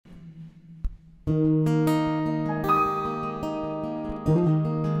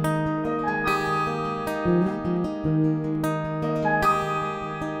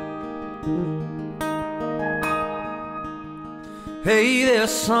there,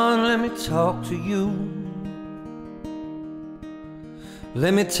 son, let me talk to you.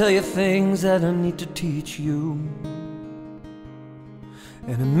 Let me tell you things that I need to teach you.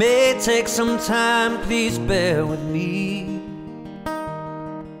 And it may take some time, please bear with me.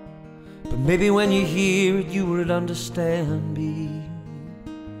 But maybe when you hear it, you would understand me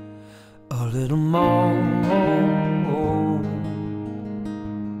a little more.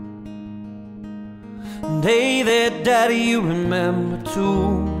 And hey there, Daddy, you remember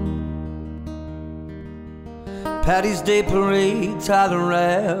too Patties Day Parade, Tyler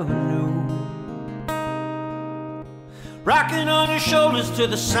Avenue, rocking on your shoulders to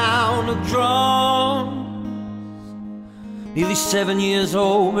the sound of drums. Nearly 7 years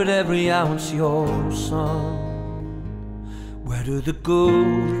old, but every ounce your son. Where do the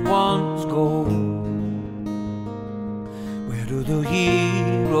good ones go? Where do the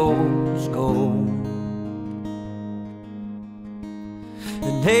heroes go?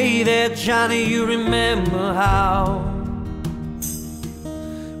 And hey there, Johnny, you remember how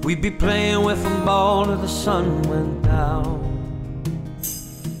we'd be playing wiffleball till the sun went down.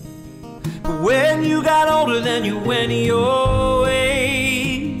 But when you got older, then you went your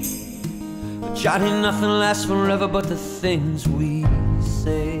way. But Johnny, nothing lasts forever but the things we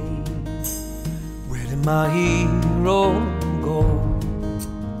say. Where did my hero go?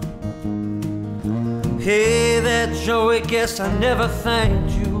 Hey there, Joey, guess I never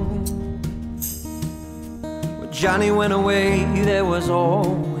thanked you. When Johnny went away, there was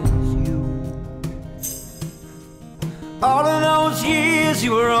always you. All of those years,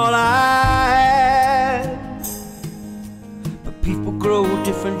 you were all I had. But people grow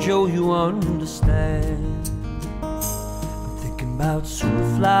different, Joe, you understand. I'm thinking about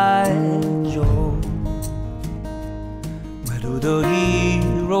Superfly Joe. Where do the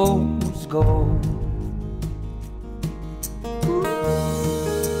heroes go?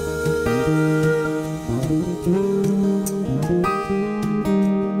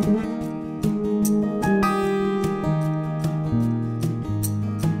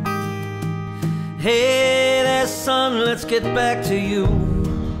 Hey there, son, let's get back to you.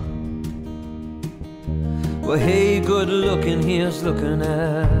 Well, hey, good looking, here's looking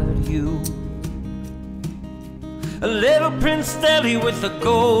at you. A little Prince Deli with the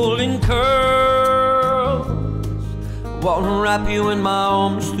golden curls. Wanna wrap you in my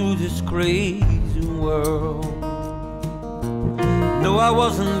arms through this crazy world. No, I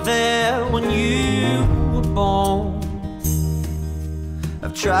wasn't there when you were born.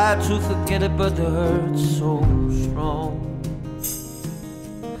 I've tried to forget it, but the hurt's so strong.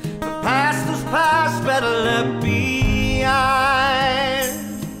 The past is past, better left behind.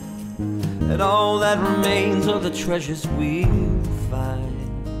 And all that remains are the treasures we'll find.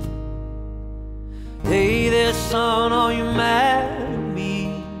 Hey there, son, are you mad at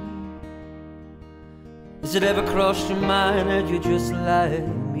me? Has it ever crossed your mind that you're just like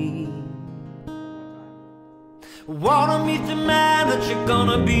me? Wanna meet the man that you're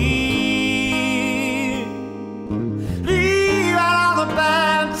gonna be? Leave out all the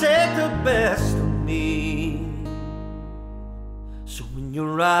bad, take the best of me. So when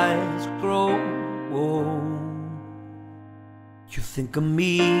your eyes grow old, you think of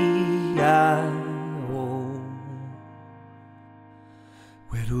me, I hope.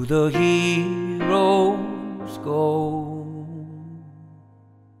 Where do the heroes go?